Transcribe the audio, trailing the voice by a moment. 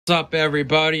What's up,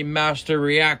 everybody? Master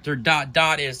Reactor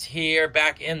is here,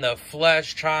 back in the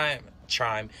flesh. Time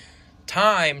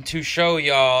to show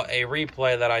y'all a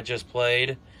replay that I just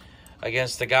played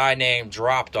against a guy named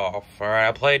DroppedOff. Alright,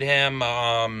 I played him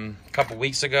a couple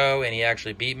weeks ago, and he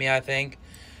actually beat me, I think.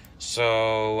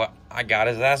 So, I got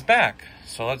his ass back.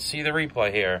 So, let's see the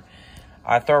replay here.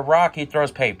 I throw rock, he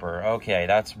throws paper. Okay,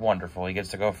 that's wonderful. He gets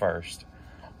to go first.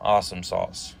 Awesome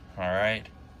sauce. Alright.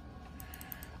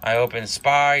 I open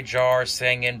Spy, Jar,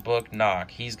 Singing, Book,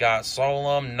 Knock. He's got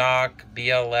Solemn, Knock,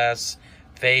 BLS,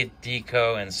 Faith,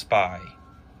 Deco, and Spy.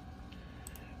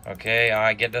 Okay,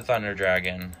 I get the Thunder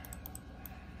Dragon.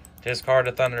 Discard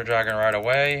the Thunder Dragon right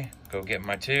away. Go get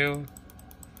my two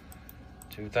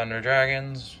Thunder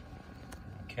Dragons.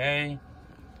 Okay.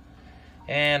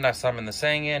 And I summon the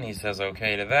Singing. He says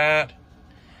okay to that.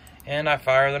 And I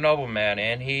fire the Nobleman,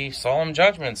 and he Solemn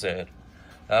Judgments it.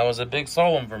 That was a big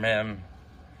Solemn from him.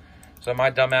 So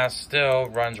my dumbass still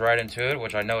runs right into it,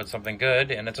 which I know it's something good,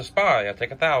 and it's a Spy. I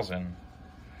take 1,000.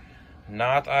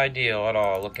 Not ideal at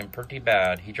all. Looking pretty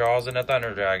bad. He draws in a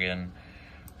Thunder Dragon,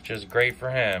 which is great for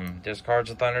him.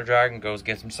 Discards the Thunder Dragon,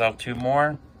 gets himself 2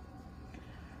 more.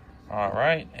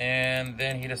 Alright, and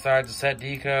then he decides to set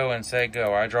Deco and say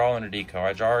go. I draw into Deco.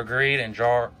 I Jar of Greed and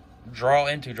draw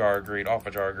into Jar of Greed, off a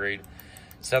Jar of Greed.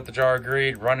 Set the Jar of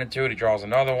Greed, run into it, he draws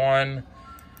another one.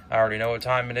 I already know what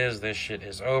time it is. This shit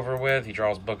is over with. He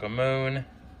draws Book of Moon.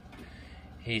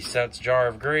 He sets Jar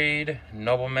of Greed.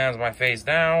 Nobleman's my face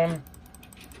down.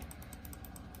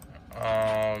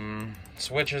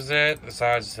 Switches it.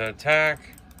 Decides to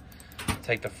attack.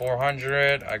 Take the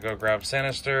 400. I go grab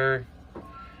Sinister.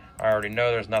 I already know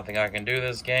there's nothing I can do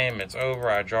this game. It's over.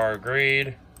 I Jar of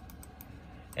Greed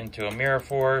into a Mirror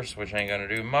Force, which ain't gonna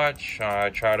do much. I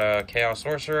try to Chaos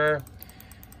Sorcerer.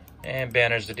 And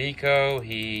banish the Deco.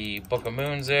 He Book of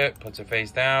Moons it, puts it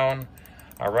face down.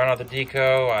 I run out the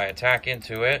Deco, I attack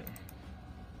into it.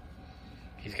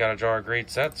 He's got a Jar of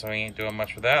Greed set, so he ain't doing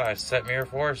much with that. I set Mirror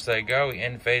Force, say go. He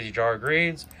in phase, he Jar of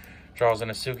Greeds. Draws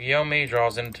into Tsukiyomi,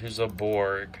 draws into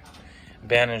Zaborg.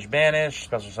 Banish,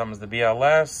 special summons the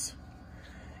BLS.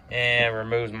 And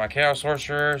removes my Chaos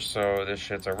Sorcerer, so this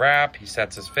shit's a wrap. He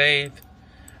sets his Faith.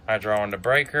 I draw into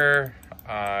Breaker.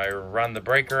 I run the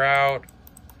Breaker out.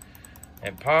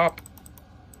 And pop.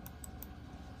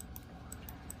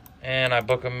 And I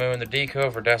Book of Moon the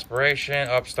Deco for desperation.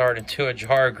 Upstart into a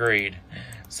Jar of Greed.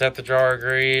 Set the Jar of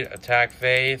Greed. Attack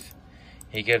Faith.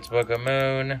 He gets Book of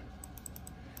Moon.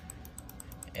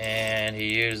 And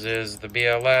he uses the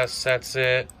BLS. Sets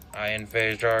it. I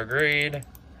in-phase Jar of Greed.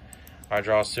 I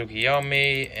draw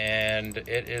Tsukiyomi. And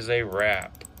it is a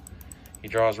wrap. He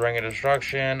draws Ring of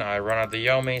Destruction. I run out the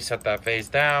Yomi. Set that face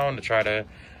down to try to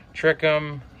trick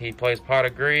him. He plays Pot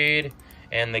of Greed,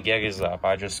 and the gig is up.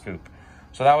 I just scoop.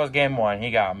 So that was game 1.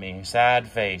 He got me. Sad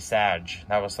face. Sag.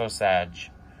 That was so sag.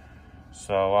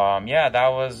 So, yeah, that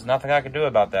was nothing I could do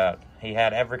about that. He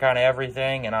had every kind of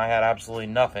everything, and I had absolutely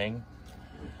nothing.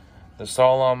 The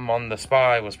Solemn on the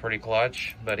Spy was pretty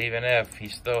clutch, but even if he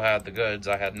still had the goods,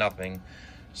 I had nothing.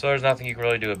 So there's nothing you can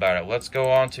really do about it. Let's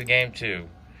go on to game 2.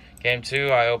 Game 2,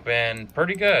 I open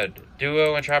pretty good.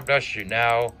 Duo and Trap Dust Shoot.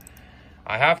 Now,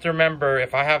 I have to remember,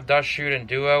 if I have Dust Shoot and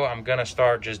Duo, I'm going to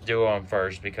start just Duoing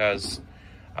first, because,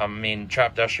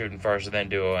 Trap Dust Shooting first and then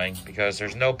Duoing, because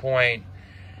there's no point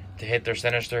to hit their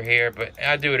Sinister here, but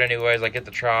I do it anyways. I get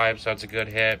the Tribe, so it's a good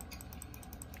hit.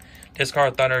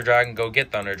 Discard Thunder Dragon, go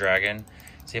get Thunder Dragon.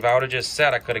 See, if I would have just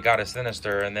set, I could have got a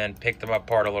Sinister and then picked them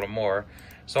apart a little more.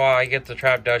 So I get the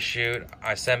Trap Dust Shoot,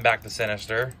 I send back the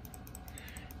Sinister.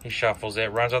 He shuffles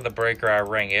it, runs out the Breaker, I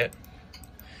ring it.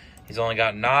 He's only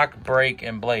got Knock, Break,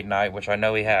 and Blade Knight, which I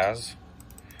know he has.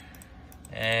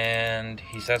 And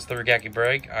he sets the Regeki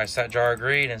Break. I set Jar of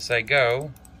Greed and say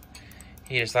go.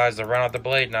 He decides to run out the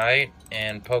Blade Knight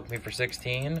and poke me for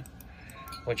 16,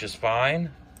 which is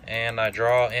fine. And I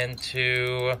draw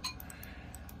into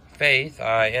Faith.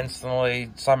 I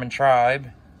instantly summon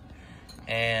Tribe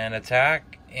and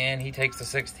attack. And he takes the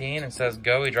 16 and says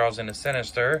go. He draws into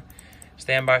Sinister.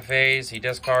 Standby phase, he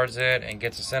discards it and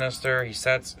gets a Sinister. He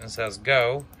sets and says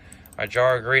go. I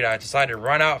Jar of Greed. I decided to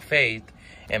run out Faith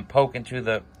and poke into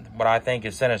the what I think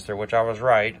is Sinister, which I was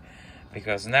right,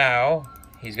 because now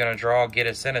he's gonna draw, get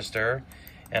a Sinister,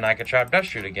 and I can Trap Dust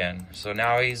Shoot again. So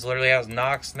now he's literally has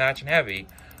Knock, Snatch, and Heavy.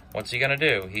 What's he gonna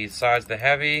do? He decides the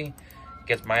Heavy,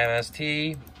 gets my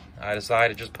MST. I decide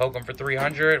to just poke him for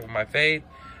 300 with my Faith.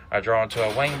 I draw into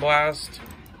a Wing Blast.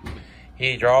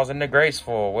 He draws into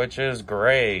Graceful, which is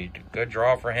great. Good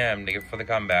draw for him to get for the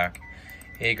comeback.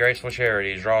 He Graceful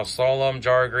Charity. Draws Solemn,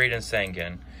 Jar of Greed, and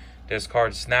Sengen.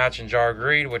 Discards Snatch and Jar of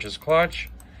Greed, which is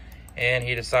clutch. and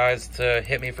he decides to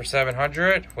hit me for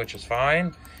 700, which is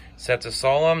fine. Set to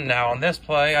solemn. Now on this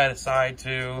play, I decide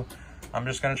to, I'm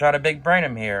just going to try to big brain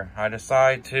him here. I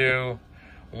decide to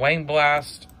wing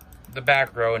blast the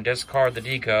back row and discard the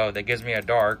deco that gives me a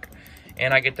dark,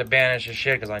 and I get to banish his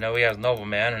shit because I know he has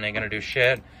nobleman and ain't going to do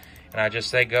shit. And I just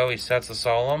say go. He sets the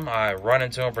solemn. I run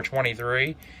into him for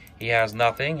 23. He has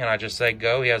nothing, and I just say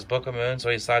go. He has Book of Moon, so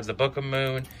he decides the Book of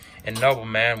Moon and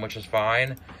nobleman, which is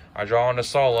fine. I draw into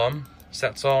solemn,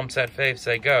 set faith,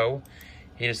 say go.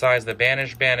 He decides to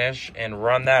banish, and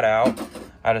run that out.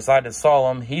 I decide to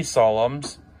solemn. He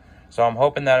solemns. So I'm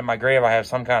hoping that in my grave I have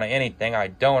some kind of anything. I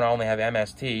don't. I only have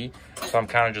MST, so I'm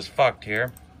kind of just fucked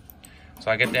here.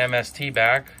 So I get the MST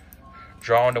back.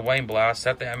 Draw into Wing Blast.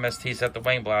 Set the MST, set the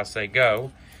Wing Blast, say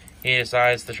go. He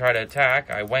decides to try to attack.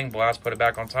 I Wing Blast, put it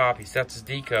back on top. He sets his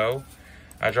deco.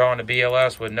 I draw into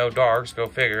BLS with no darks. Go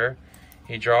figure.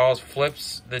 He draws,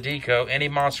 flips the deco. Any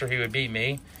monster he would beat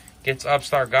me. Gets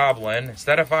Upstart Goblin.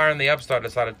 Instead of firing the Upstart,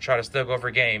 decided to try to still go for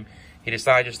game. He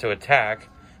decides just to attack.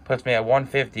 Puts me at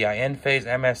 150. I end phase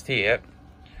MST it.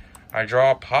 I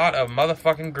draw a Pot of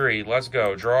Motherfucking Greed. Let's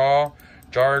go. Draw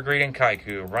Jar of Greed and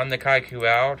Kaiku. Run the Kaiku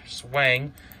out.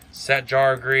 Swing. Set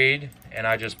Jar of Greed. And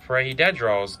I just pray he dead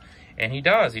draws. And he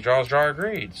does. He draws Jar of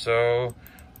Greed. So,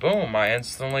 boom. I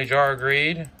instantly Jar of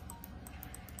Greed.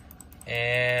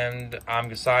 And I'm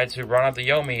decided to run out the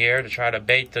Yomi here to try to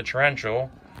bait the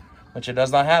Torrential, which it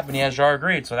does not happen. He has Jar of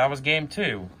Greed, so that was game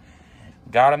 2.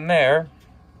 Got him there.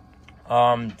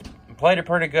 Played it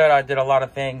pretty good. I did a lot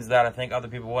of things that I think other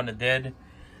people wouldn't have did.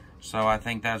 So I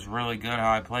think that's really good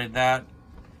how I played that.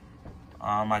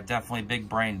 I definitely big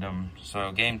brained him.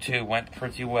 So game 2 went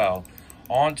pretty well.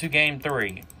 On to game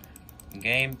 3.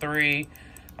 Game 3,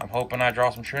 I'm hoping I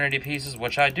draw some Trinity pieces,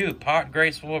 which I do. Pot,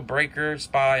 Graceful, Breaker,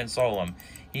 Spy, and Solemn.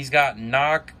 He's got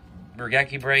Knock,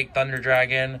 Regeki Break, Thunder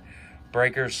Dragon,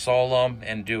 Breaker, Solemn,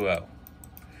 and Duo.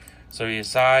 So he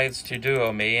decides to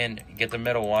duo me and get the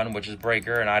middle one, which is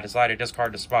Breaker, and I decide to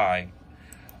discard the Spy.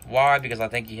 Why? Because I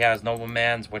think he has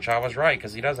Noblemans, which I was right,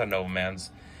 because he does have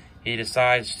Noblemans. He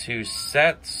decides to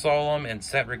set Solemn and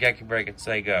set Regeki Break and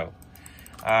say go.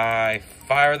 I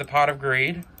fire the Pot of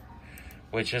Greed,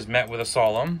 which is met with a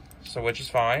Solemn, so which is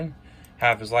fine.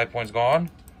 Half his life points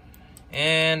gone.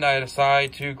 And I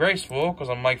decide to Graceful, because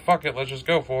I'm like, fuck it, let's just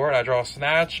go for it. I draw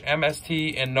Snatch,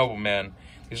 MST, and Nobleman.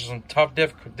 These are some tough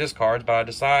discards, but I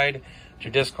decide to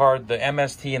discard the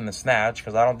MST and the Snatch,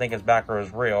 because I don't think his backer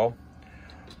is real.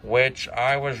 Which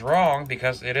I was wrong,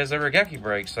 because it is a Regeki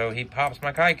Break, so he pops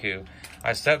my Kaiku.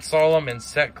 I set Solemn and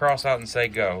set Cross out and say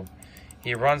go.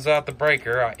 He runs out the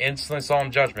Breaker. I instantly Solemn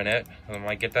Judgment it. I'm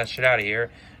like, get that shit out of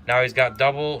here. Now he's got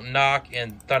double Knock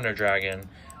and Thunder Dragon.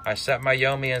 I set my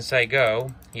Yomi and say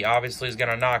go. He obviously is going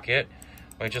to knock it,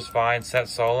 which is fine. Set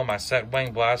Solemn. I set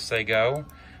Wing Blast, say go.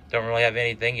 Don't really have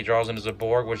anything. He draws into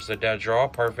Zaborg, which is a dead draw.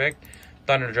 Perfect.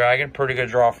 Thunder Dragon, pretty good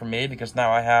draw for me because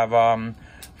now I have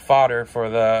fodder for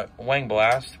the Wing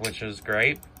Blast, which is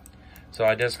great. So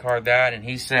I discard that, and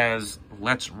he says,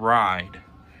 let's ride.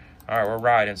 All right, we're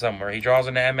riding somewhere. He draws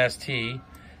into MST,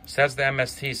 sets the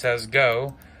MST, says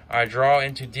go. I draw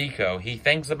into Deco. He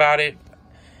thinks about it,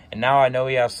 and now I know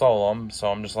he has Solemn,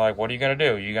 so I'm just like, what are you going to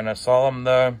do? You going to Solemn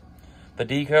the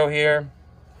Deco here?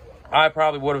 I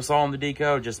probably would have Solemn the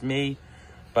Deco, just me,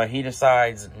 but he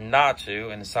decides not to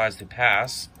and decides to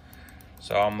pass.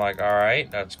 So I'm like, all right,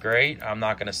 that's great. I'm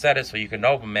not going to set it so you can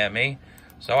Nobleman me.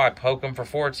 So I poke him for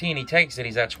 14. He takes it.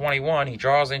 He's at 21. He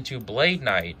draws into Blade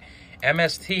Knight.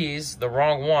 MST's the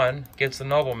wrong one. Gets the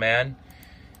Nobleman.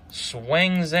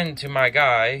 Swings into my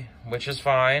guy, which is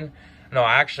fine. No,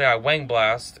 actually, I Wing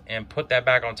Blast and put that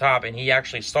back on top, and he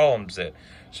actually Solemns it.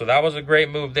 So that was a great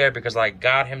move there because I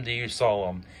got him to use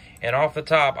Solemn. And off the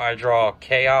top, I draw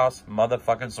Chaos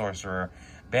Motherfucking Sorcerer.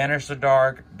 Banish the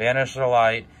Dark, Banish the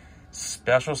Light,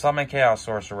 Special Summon Chaos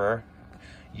Sorcerer.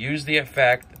 Use the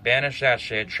effect, banish that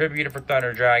shit, tribute it for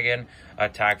Thunder Dragon,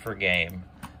 attack for game.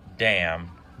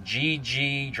 Damn.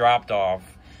 GG dropped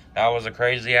off. That was a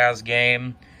crazy-ass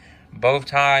game. Both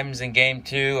times in game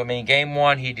 2, I mean, game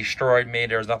 1, he destroyed me.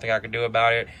 There was nothing I could do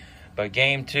about it. But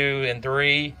game 2 and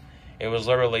 3, it was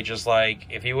literally just like,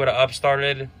 if he would have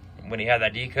upstarted when he had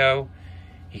that deco,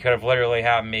 he could have literally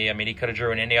had me. I mean, he could have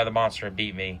drew in any other monster and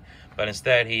beat me. But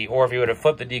instead, or if he would have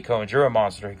flipped the deco and drew a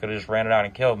monster, he could have just ran it out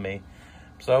and killed me.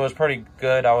 So it was pretty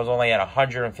good. I was only at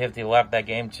 150 left that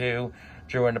game 2.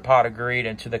 Drew into Pot of Greed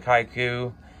into the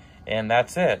Kaiku. And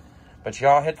that's it. But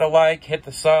y'all hit the like, hit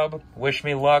the sub. Wish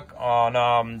me luck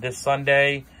on this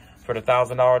Sunday for the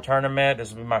 $1,000 tournament.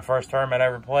 This will be my first tournament I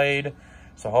ever played.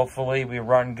 So hopefully we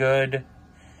run good.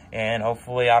 And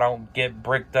hopefully I don't get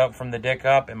bricked up from the dick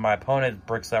up and my opponent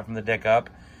bricks up from the dick up.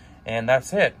 And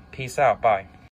that's it. Peace out. Bye.